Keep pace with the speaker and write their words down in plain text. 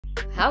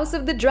House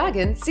of the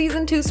Dragon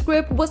Season 2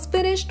 script was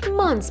finished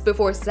months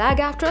before SAG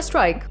AFTRA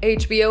strike.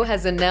 HBO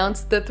has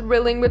announced the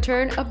thrilling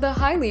return of the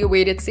highly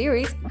awaited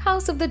series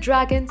House of the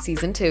Dragon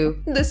Season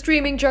 2. The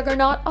streaming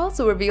juggernaut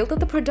also revealed that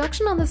the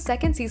production on the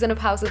second season of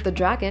House of the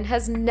Dragon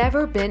has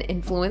never been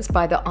influenced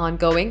by the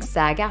ongoing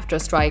SAG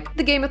AFTRA strike.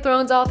 The Game of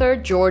Thrones author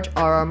George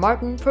R.R.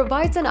 Martin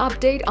provides an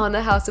update on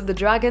the House of the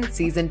Dragon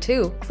Season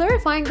 2,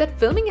 clarifying that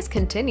filming is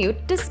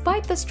continued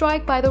despite the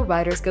strike by the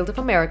Writers Guild of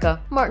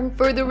America. Martin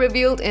further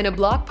revealed in a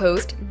blog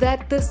post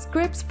that the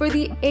scripts for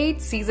the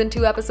 8 Season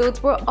 2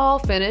 episodes were all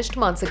finished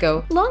months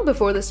ago, long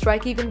before the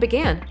strike even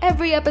began.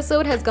 Every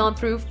episode has gone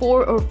through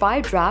 4 or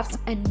 5 drafts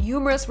and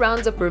numerous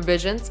rounds of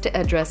revisions to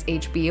address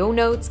HBO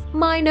notes,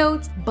 my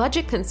notes,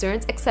 budget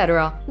concerns,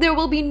 etc. There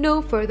will be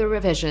no further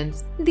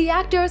revisions. The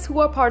actors who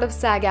are part of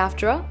SAG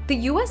AFTRA, the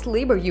US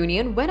labor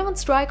union, went on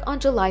strike on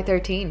July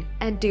 13,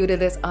 and due to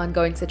this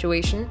ongoing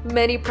situation,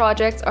 many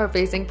projects are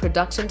facing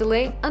production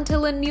delay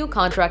until a new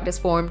contract is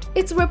formed.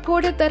 It's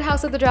reported that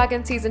House of the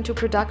Dragon Season 2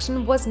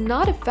 production was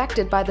not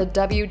affected by the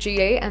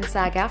WGA and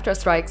SAG AFTRA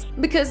strikes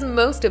because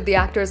most of the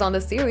actors on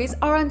the series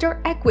are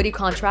under equity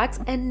contracts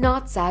and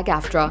not SAG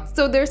AFTRA,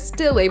 so they're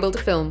still able to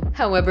film.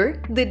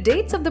 However, the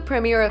dates of the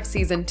premiere of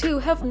Season 2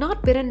 have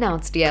not been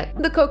announced yet.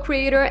 The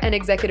co-creator and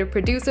executive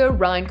producer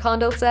Ryan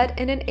Condal said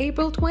in an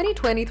April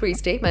 2023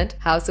 statement,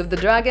 "House of the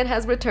Dragon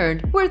has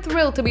returned. We're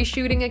thrilled to be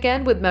shooting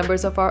again with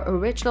members of our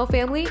original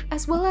family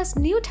as well as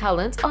new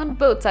talents on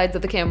both sides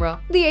of the camera."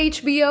 The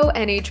HBO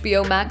and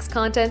HBO Max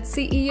content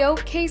CEO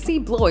Casey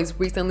Bloys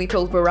recently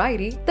told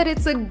Variety that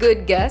it's a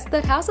good guess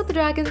that House of the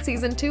Dragon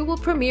Season 2 will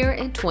premiere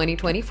in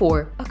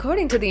 2024.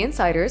 According to the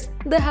insiders,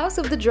 the House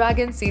of the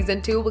Dragon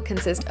Season 2 will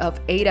consist of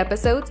 8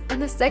 episodes,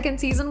 and the second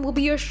season will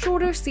be a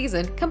shorter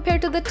season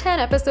compared to the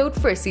 10-episode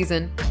first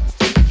season.